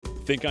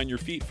Think on your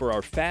feet for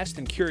our Fast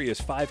and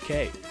Curious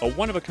 5K, a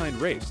one-of-a-kind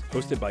race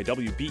hosted by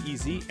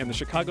WBEZ and the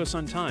Chicago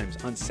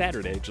Sun-Times on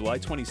Saturday, July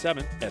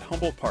 27th at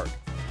Humboldt Park.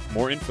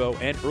 More info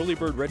and early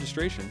bird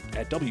registration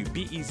at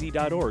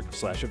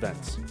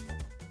wbez.org/events.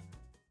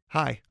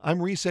 Hi, I'm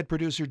Reset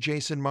producer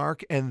Jason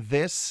Mark, and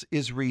this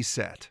is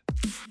Reset.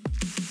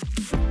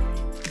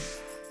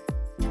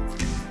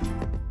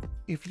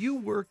 If you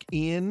work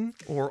in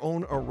or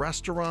own a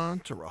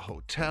restaurant or a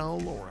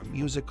hotel or a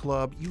music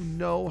club, you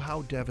know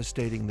how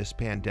devastating this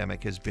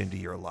pandemic has been to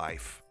your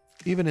life.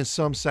 Even as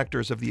some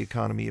sectors of the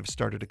economy have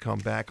started to come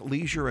back,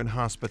 leisure and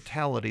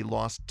hospitality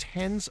lost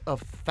tens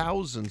of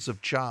thousands of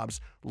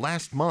jobs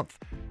last month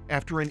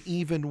after an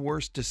even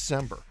worse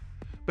December.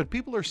 But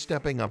people are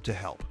stepping up to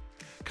help.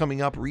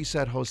 Coming up,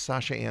 Reset host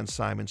Sasha Ann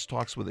Simons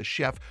talks with a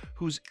chef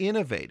who's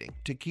innovating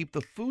to keep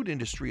the food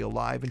industry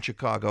alive in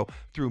Chicago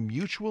through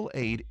mutual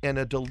aid and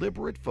a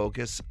deliberate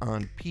focus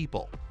on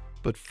people.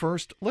 But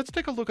first, let's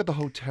take a look at the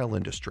hotel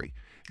industry.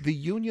 The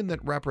union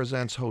that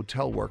represents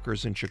hotel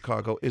workers in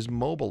Chicago is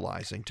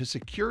mobilizing to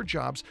secure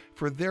jobs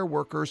for their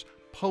workers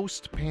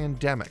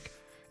post-pandemic,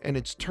 and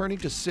it's turning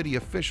to city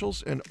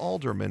officials and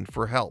aldermen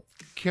for help.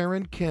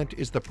 Karen Kent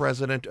is the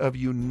president of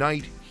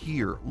Unite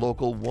Here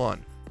Local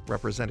 1,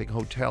 representing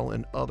hotel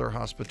and other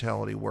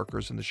hospitality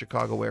workers in the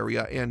Chicago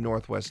area and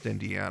Northwest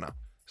Indiana.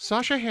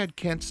 Sasha had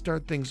Kent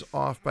start things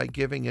off by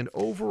giving an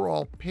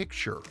overall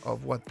picture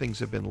of what things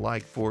have been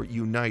like for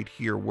Unite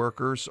Here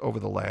workers over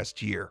the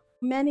last year.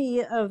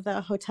 Many of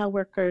the hotel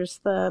workers,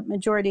 the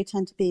majority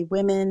tend to be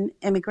women,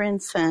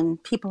 immigrants,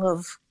 and people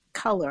of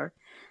color,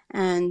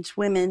 and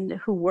women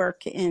who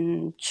work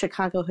in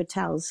Chicago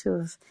hotels who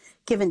have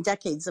given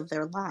decades of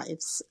their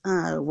lives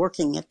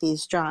working at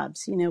these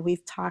jobs. You know,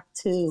 we've talked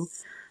to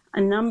a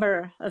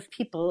number of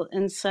people,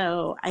 and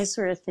so I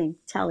sort of think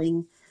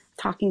talking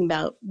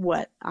about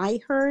what I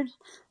heard,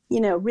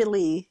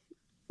 really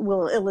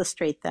will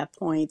illustrate that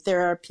point.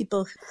 There are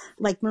people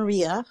like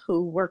Maria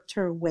who worked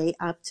her way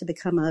up to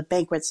become a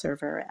banquet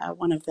server at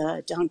one of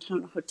the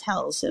downtown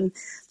hotels, and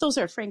those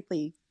are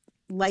frankly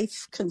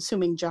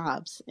life-consuming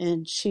jobs.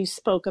 And she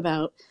spoke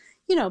about,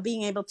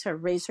 being able to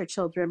raise her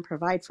children,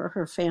 provide for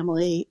her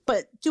family,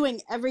 but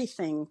doing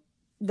everything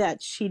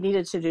that she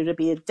needed to do to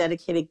be a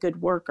dedicated,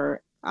 good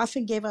worker.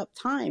 Often gave up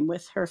time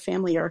with her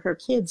family or her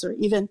kids, or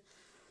even,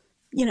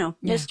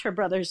 missed her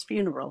brother's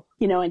funeral,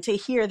 and to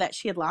hear that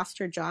she had lost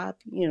her job,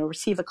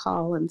 receive a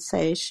call and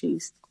say she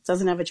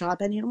doesn't have a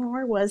job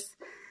anymore was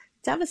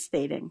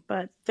devastating.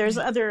 But there's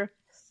other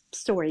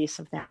stories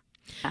of that.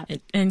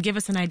 And give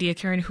us an idea,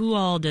 Karen, who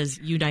all does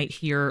Unite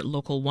Here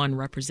Local 1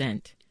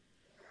 represent?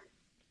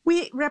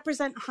 We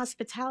represent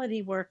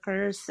hospitality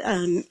workers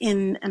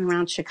in and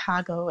around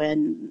Chicago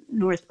and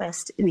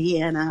Northwest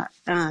Indiana.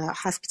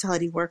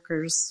 Hospitality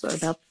workers,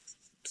 about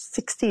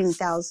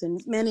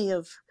 16,000, many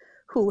of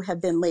who have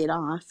been laid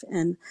off,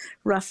 and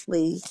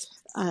roughly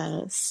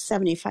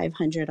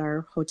 7,500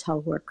 are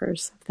hotel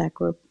workers of that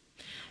group.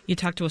 You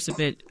talked to us a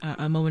bit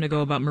a moment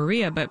ago about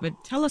Maria, but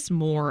tell us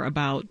more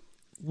about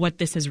what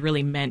this has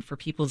really meant for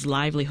people's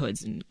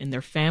livelihoods and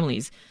their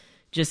families,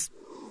 just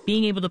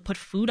being able to put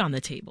food on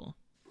the table.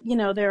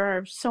 There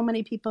are so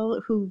many people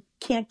who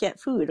can't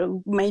get food,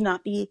 who may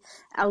not be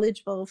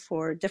eligible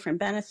for different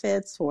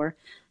benefits or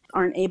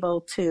aren't able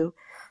to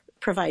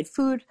provide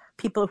food,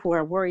 people who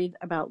are worried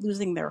about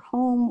losing their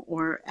home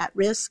or at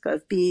risk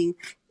of being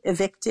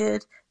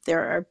evicted.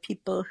 There are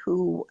people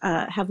who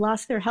have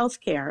lost their health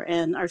care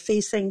and are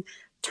facing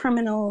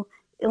terminal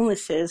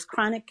illnesses,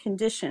 chronic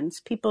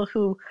conditions, people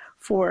who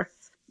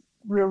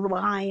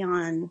rely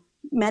on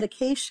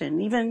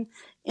medication, even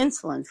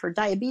insulin for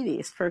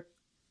diabetes, for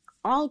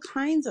all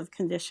kinds of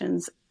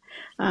conditions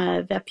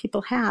that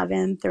people have,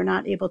 and they're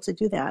not able to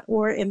do that.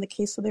 Or in the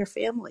case of their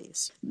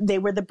families, they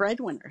were the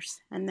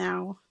breadwinners, and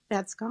now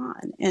that's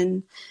gone.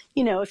 And,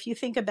 if you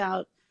think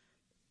about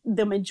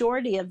the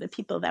majority of the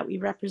people that we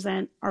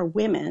represent are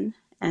women,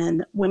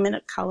 and women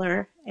of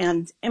color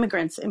and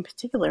immigrants in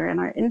particular in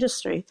our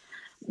industry.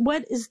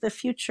 What is the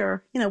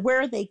future?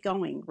 Where are they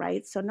going,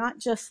 right? So not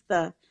just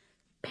the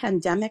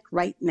pandemic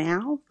right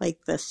now,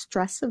 like the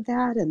stress of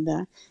that and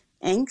the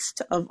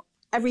angst of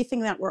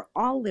everything that we're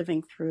all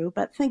living through,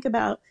 but think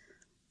about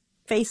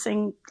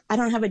facing, I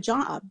don't have a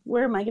job.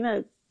 Where am I going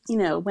to,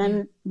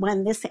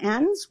 when this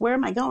ends, where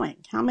am I going?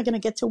 How am I going to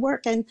get to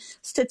work? And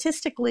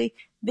statistically,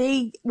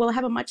 they will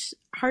have a much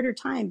harder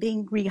time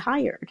being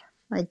rehired.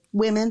 Like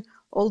women,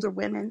 older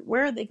women,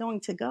 where are they going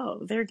to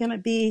go? They're going to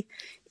be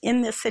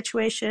in this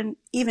situation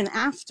even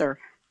after,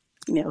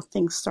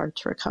 things start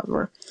to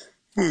recover.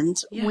 And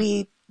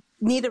we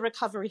need a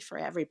recovery for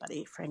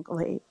everybody,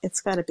 frankly.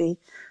 It's got to be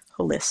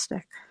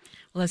holistic.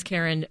 Well, as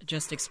Karen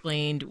just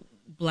explained,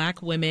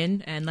 Black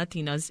women and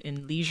Latinas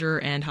in leisure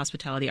and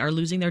hospitality are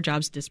losing their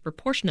jobs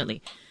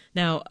disproportionately.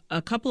 Now,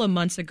 a couple of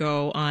months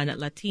ago on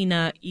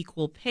Latina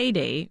Equal Pay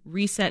Day,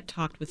 Reset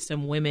talked with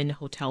some women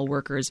hotel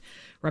workers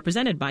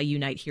represented by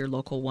Unite Here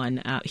Local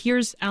 1.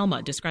 Here's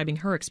Alma describing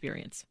her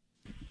experience.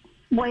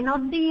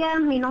 Buenos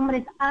días, mi nombre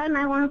es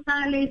Ana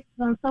González,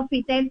 from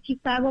Sofitel,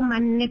 Chicago,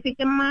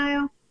 Magnificent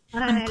Mile.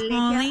 I'm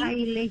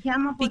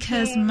calling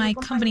because my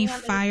company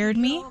fired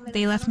me.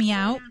 They left me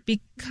out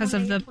because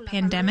of the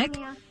pandemic.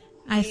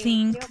 I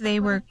think they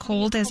were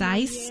cold as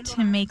ice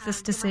to make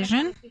this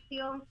decision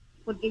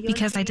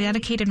because I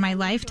dedicated my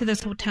life to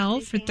this hotel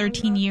for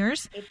 13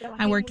 years.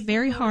 I worked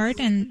very hard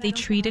and they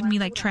treated me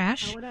like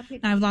trash.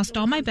 I've lost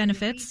all my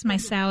benefits, my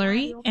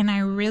salary, and I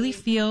really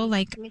feel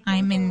like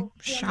I'm in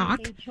shock.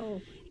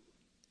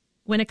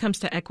 When it comes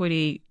to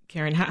equity,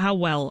 Karen, how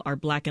well are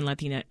Black and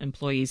Latina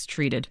employees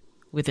treated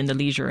within the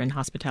leisure and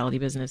hospitality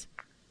business?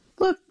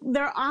 Look,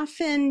 they're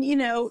often,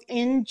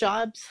 in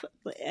jobs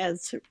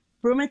as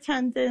room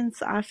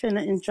attendants, often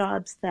in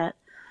jobs that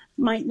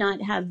might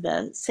not have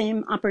the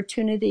same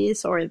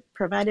opportunities or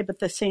provided with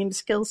the same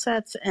skill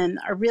sets and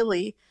are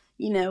really,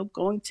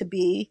 going to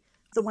be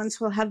the ones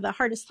who will have the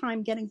hardest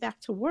time getting back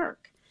to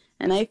work.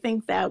 And I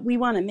think that we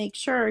want to make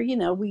sure,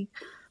 we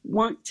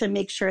want to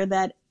make sure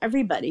that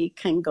everybody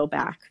can go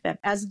back, that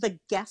as the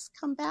guests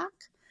come back,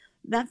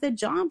 that the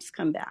jobs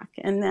come back,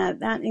 and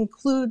that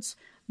includes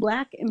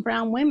Black and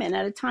brown women.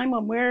 At a time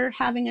when we're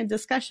having a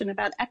discussion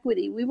about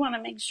equity, we want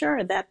to make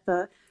sure that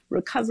the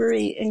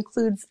recovery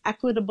includes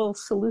equitable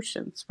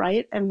solutions,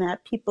 right? And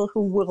that people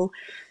who will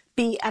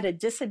be at a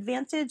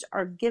disadvantage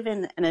are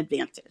given an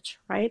advantage,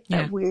 right?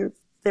 Yeah. That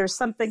there's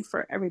something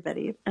for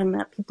everybody, and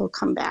that people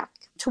come back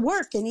to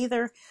work in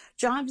either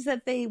jobs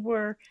that they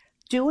were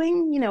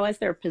doing, as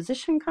their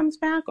position comes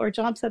back, or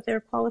jobs that they're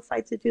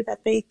qualified to do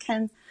that they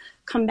can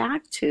come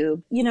back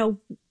to.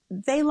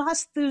 They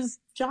lost those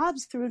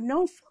jobs through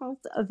no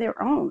fault of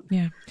their own.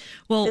 Yeah.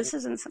 Well, this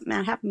isn't something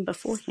that happened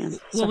beforehand.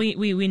 Well,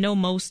 we know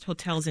most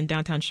hotels in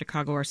downtown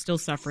Chicago are still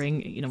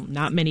suffering.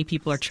 Not many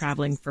people are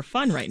traveling for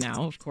fun right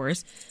now, of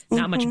course.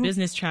 Not much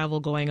business travel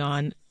going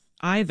on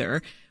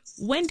either.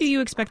 When do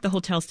you expect the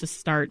hotels to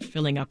start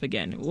filling up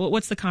again?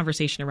 What's the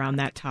conversation around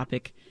that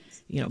topic,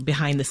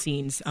 behind the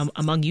scenes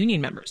among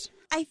union members?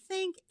 I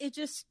think it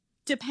just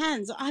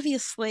depends.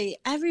 Obviously,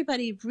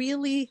 everybody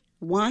really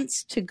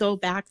wants to go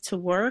back to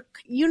work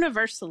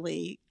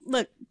universally.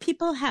 Look,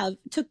 people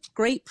took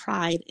great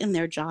pride in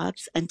their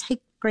jobs and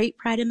take great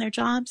pride in their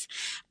jobs.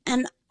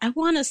 And I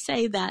want to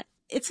say that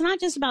it's not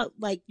just about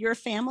like your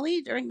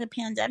family during the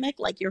pandemic,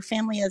 like your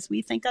family as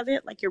we think of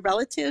it, like your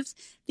relatives.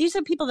 These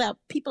are people that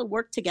people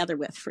work together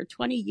with for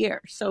 20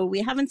 years. So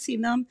we haven't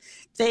seen them.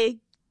 They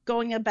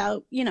going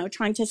about,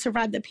 trying to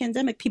survive the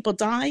pandemic. People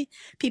die.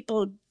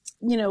 People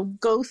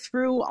go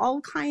through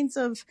all kinds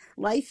of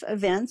life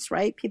events,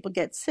 right? People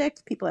get sick,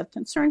 people have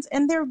concerns,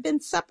 and they've been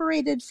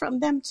separated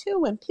from them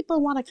too. And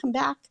people want to come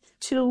back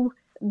to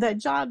the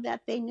job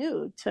that they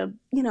knew, to,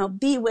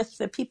 be with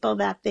the people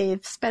that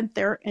they've spent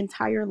their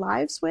entire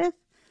lives with.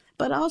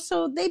 But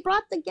also they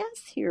brought the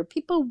guests here.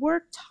 People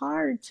worked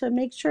hard to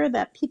make sure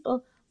that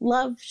people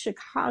love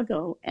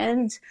Chicago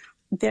and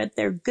that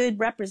they're good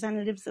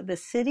representatives of the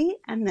city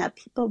and that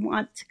people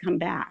want to come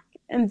back.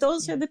 And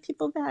those are the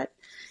people that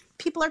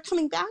people are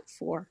coming back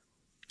for.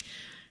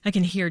 I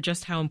can hear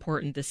just how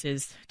important this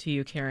is to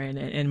you, Karen,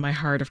 and my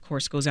heart, of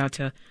course, goes out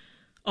to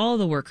all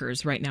the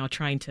workers right now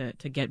trying to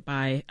get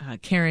by.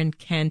 Karen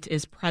Kent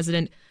is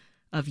president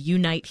of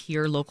Unite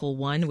Here Local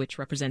 1, which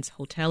represents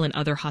hotel and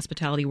other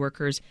hospitality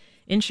workers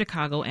in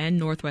Chicago and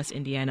Northwest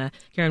Indiana.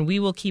 Karen, we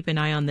will keep an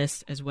eye on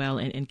this as well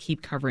and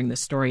keep covering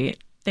this story.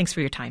 Thanks for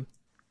your time.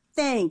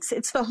 Thanks.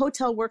 It's the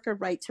Hotel Worker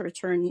Right to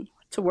Return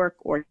to Work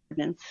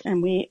ordinance,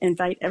 and we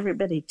invite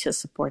everybody to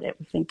support it.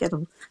 We think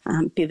it'll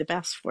be the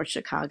best for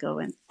Chicago,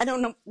 and I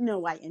don't know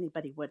why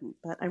anybody wouldn't,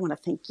 but I want to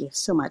thank you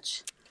so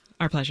much.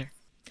 Our pleasure.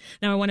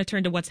 Now I want to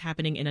turn to what's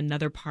happening in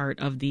another part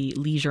of the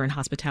leisure and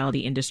hospitality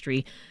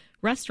industry,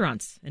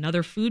 restaurants and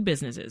other food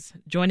businesses.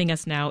 Joining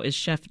us now is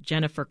Chef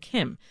Jennifer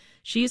Kim.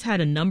 She's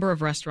had a number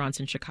of restaurants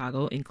in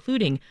Chicago,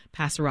 including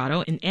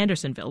Passerado in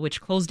Andersonville,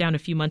 which closed down a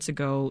few months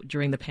ago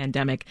during the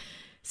pandemic.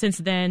 Since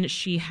then,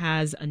 she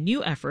has a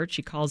new effort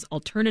she calls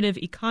Alternative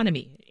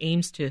Economy. It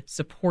aims to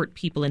support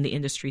people in the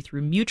industry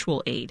through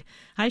mutual aid.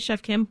 Hi,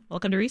 Chef Kim.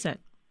 Welcome to Reset.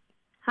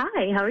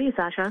 Hi, how are you,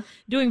 Sasha?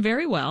 Doing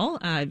very well.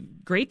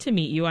 Great to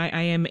meet you. I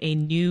am a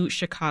new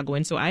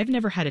Chicagoan, so I've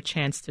never had a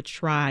chance to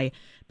try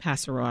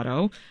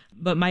Passerado.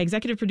 But my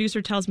executive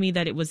producer tells me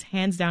that it was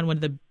hands down one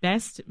of the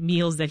best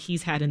meals that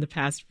he's had in the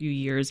past few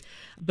years.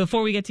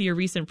 Before we get to your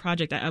recent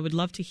project, I would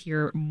love to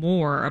hear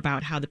more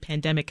about how the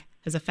pandemic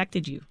has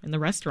affected you in the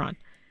restaurant.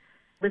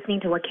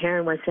 Listening to what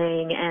Karen was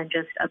saying and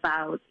just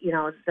about,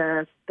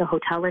 the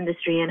hotel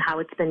industry and how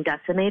it's been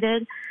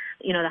decimated,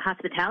 the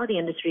hospitality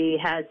industry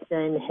has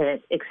been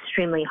hit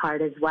extremely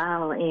hard as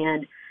well.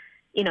 And,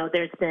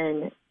 there's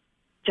been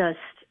just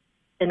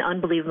an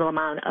unbelievable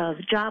amount of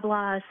job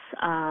loss,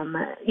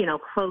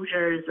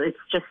 closures. It's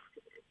just,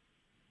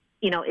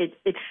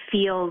 it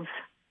feels,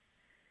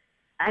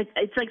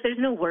 it's like there's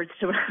no words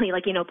to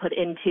really, put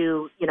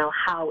into,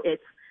 how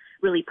it's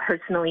really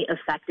personally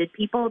affected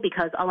people,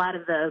 because a lot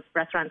of the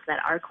restaurants that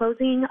are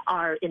closing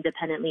are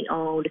independently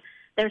owned.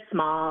 They're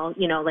small,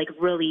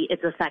 really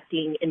it's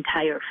affecting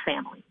entire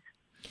families.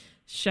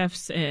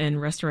 Chefs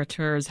and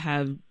restaurateurs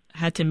have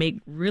had to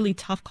make really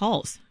tough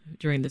calls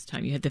during this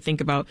time. You had to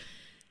think about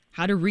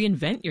how to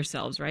reinvent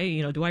yourselves, right?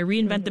 You know, do I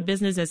reinvent the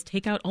business as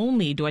takeout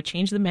only? Do I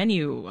change the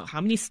menu?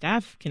 How many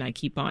staff can I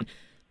keep on?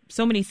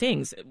 So many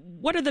things.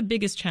 What are the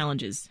biggest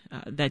challenges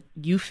that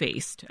you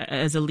faced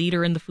as a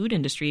leader in the food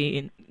industry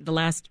in the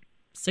last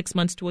 6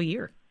 months to a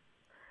year?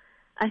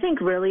 I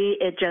think really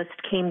it just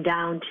came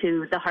down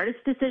to the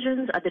hardest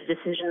decisions are the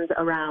decisions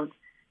around,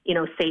 you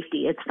know,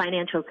 safety. It's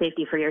financial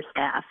safety for your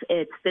staff.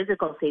 It's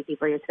physical safety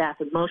for your staff,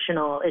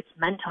 emotional, it's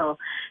mental,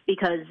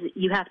 because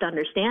you have to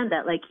understand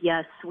that, like,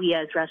 yes, we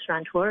as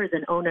restaurateurs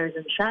and owners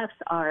and chefs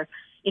are,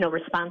 you know,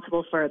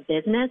 responsible for a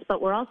business,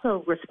 but we're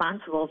also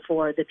responsible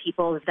for the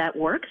people that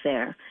work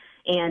there.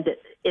 And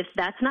if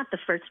that's not the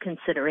first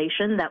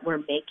consideration that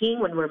we're making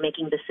when we're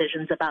making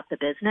decisions about the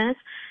business,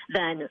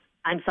 then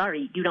I'm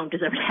sorry, you don't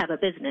deserve to have a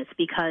business,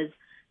 because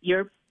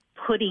you're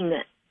putting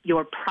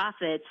your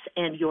profits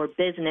and your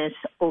business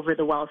over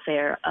the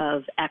welfare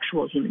of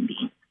actual human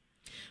beings.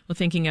 Well,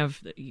 thinking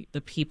of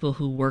the people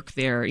who work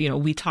there, you know,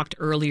 we talked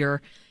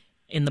earlier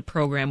in the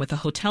program with the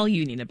hotel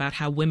union about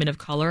how women of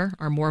color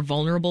are more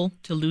vulnerable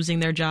to losing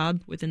their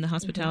job within the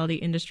hospitality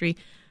industry.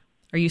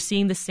 Are you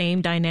seeing the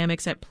same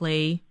dynamics at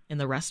play in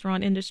the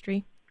restaurant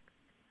industry?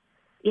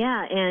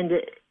 Yeah, and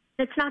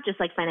it's not just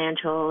like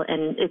financial,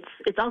 and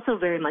it's also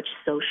very much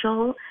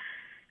social.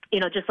 You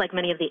know, just like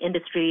many of the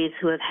industries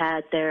who have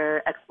had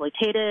their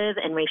exploitative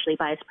and racially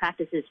biased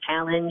practices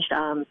challenged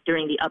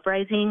during the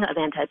uprising of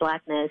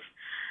anti-Blackness,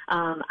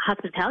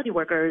 hospitality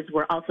workers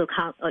were also,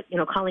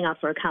 calling out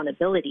for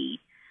accountability.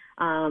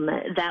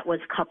 That was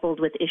coupled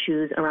with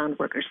issues around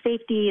worker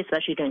safety,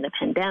 especially during the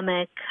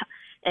pandemic.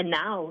 And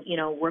now, you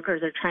know,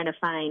 workers are trying to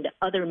find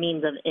other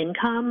means of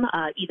income,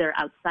 either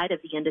outside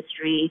of the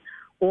industry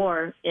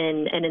or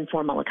in an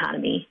informal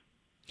economy.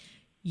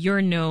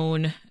 You're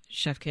known,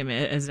 Chef Kim,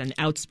 as an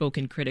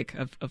outspoken critic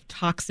of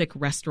toxic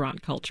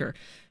restaurant culture.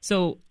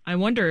 So I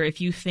wonder if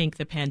you think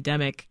the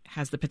pandemic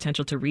has the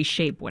potential to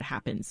reshape what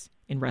happens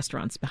in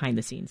restaurants behind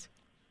the scenes.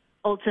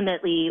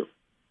 Ultimately,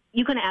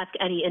 you can ask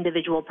any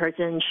individual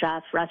person,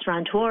 chef,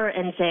 restaurateur,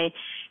 and say,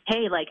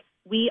 hey, like,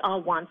 we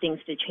all want things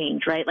to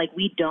change, right? Like,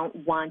 we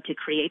don't want to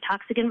create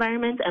toxic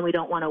environments and we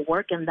don't want to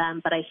work in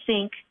them. But I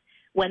think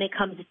when it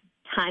comes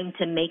time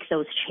to make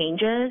those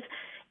changes,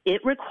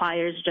 it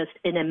requires just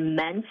an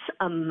immense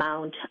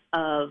amount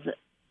of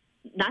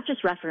not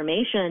just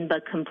reformation,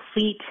 but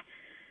complete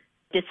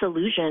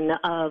dissolution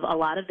of a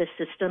lot of the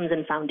systems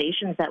and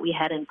foundations that we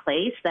had in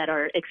place that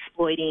are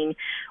exploiting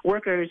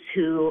workers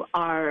who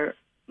are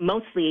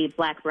mostly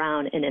Black,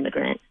 brown, and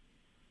immigrant.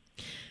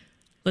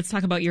 Let's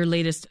talk about your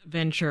latest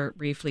venture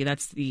briefly.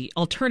 That's the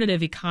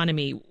alternative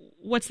economy.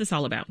 What's this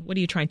all about? What are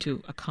you trying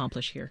to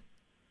accomplish here?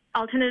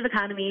 Alternative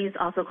economies,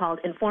 also called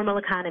informal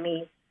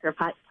economies,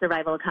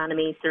 survival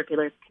economies,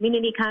 circular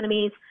community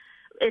economies.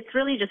 It's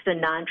really just a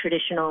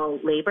non-traditional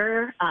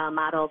labor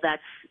model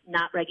that's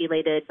not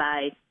regulated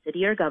by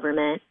city or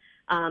government.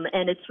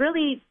 And it's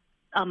really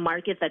a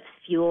market that's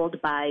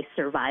fueled by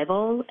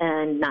survival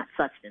and not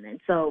sustenance.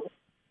 So,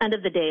 end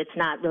of the day, it's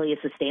not really a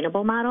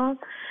sustainable model.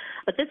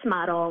 But this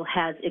model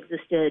has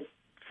existed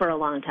for a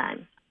long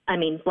time. I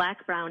mean,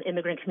 Black, brown,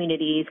 immigrant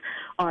communities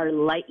are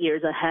light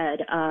years ahead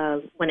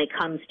when it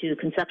comes to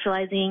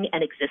conceptualizing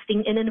and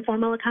existing in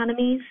informal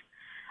economies.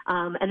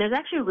 And there's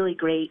actually a really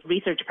great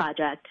research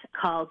project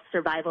called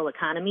Survival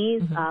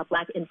Economies,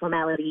 Black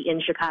Informality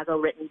in Chicago,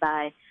 written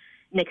by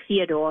Nick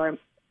Theodore.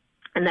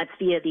 And that's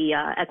via the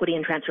Equity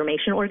and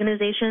Transformation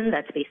Organization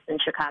that's based in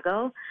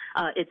Chicago.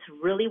 It's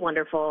really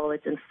wonderful.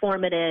 It's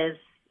informative.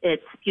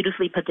 It's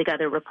beautifully put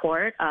together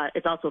report.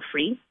 It's also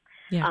free.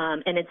 Yeah.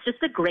 And it's just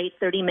a great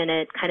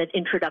 30-minute kind of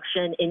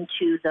introduction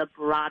into the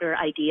broader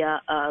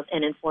idea of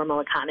an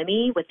informal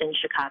economy within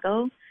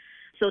Chicago.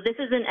 So this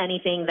isn't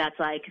anything that's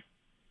like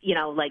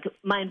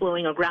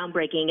mind-blowing or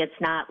groundbreaking. It's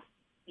not,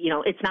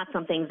 it's not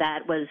something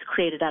that was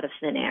created out of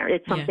thin air.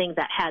 It's something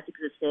that has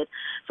existed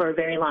for a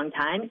very long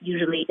time,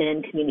 usually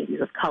in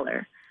communities of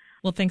color.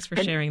 Well, thanks for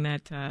sharing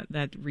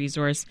that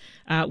resource.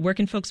 Where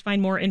can folks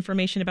find more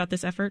information about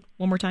this effort?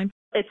 One more time.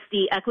 It's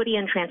the Equity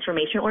and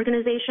Transformation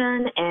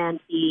Organization, and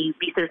the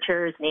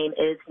researcher's name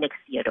is Nick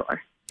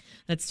Theodore.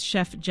 That's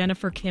Chef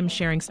Jennifer Kim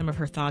sharing some of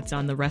her thoughts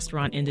on the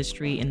restaurant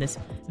industry in this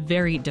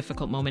very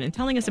difficult moment and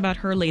telling us about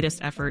her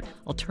latest effort,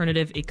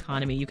 Alternative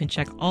Economy. You can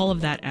check all of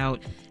that out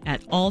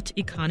at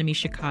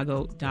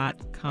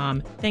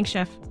alteconomychicago.com. Thanks,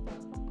 Chef.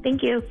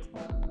 Thank you.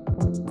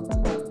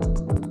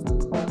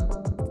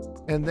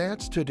 And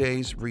that's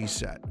today's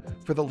Reset.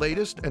 For the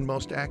latest and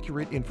most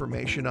accurate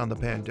information on the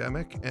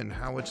pandemic and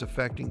how it's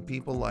affecting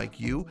people like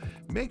you,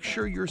 make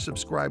sure you're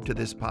subscribed to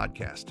this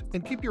podcast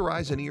and keep your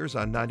eyes and ears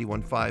on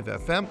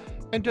 91.5 FM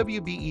and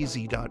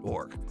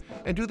WBEZ.org.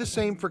 And do the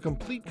same for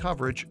complete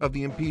coverage of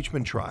the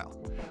impeachment trial.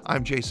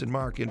 I'm Jason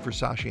Mark in for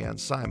Sasha Ann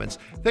Simons.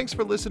 Thanks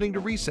for listening to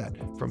Reset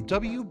from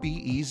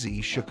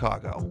WBEZ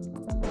Chicago.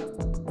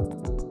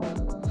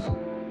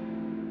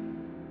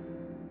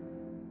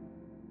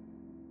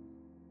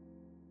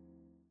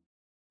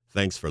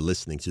 Thanks for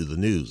listening to the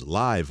news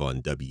live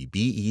on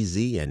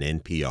WBEZ and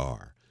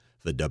NPR.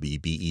 The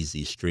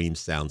WBEZ stream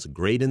sounds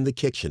great in the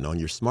kitchen on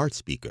your smart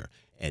speaker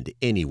and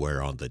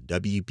anywhere on the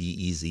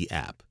WBEZ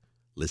app.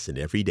 Listen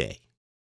every day.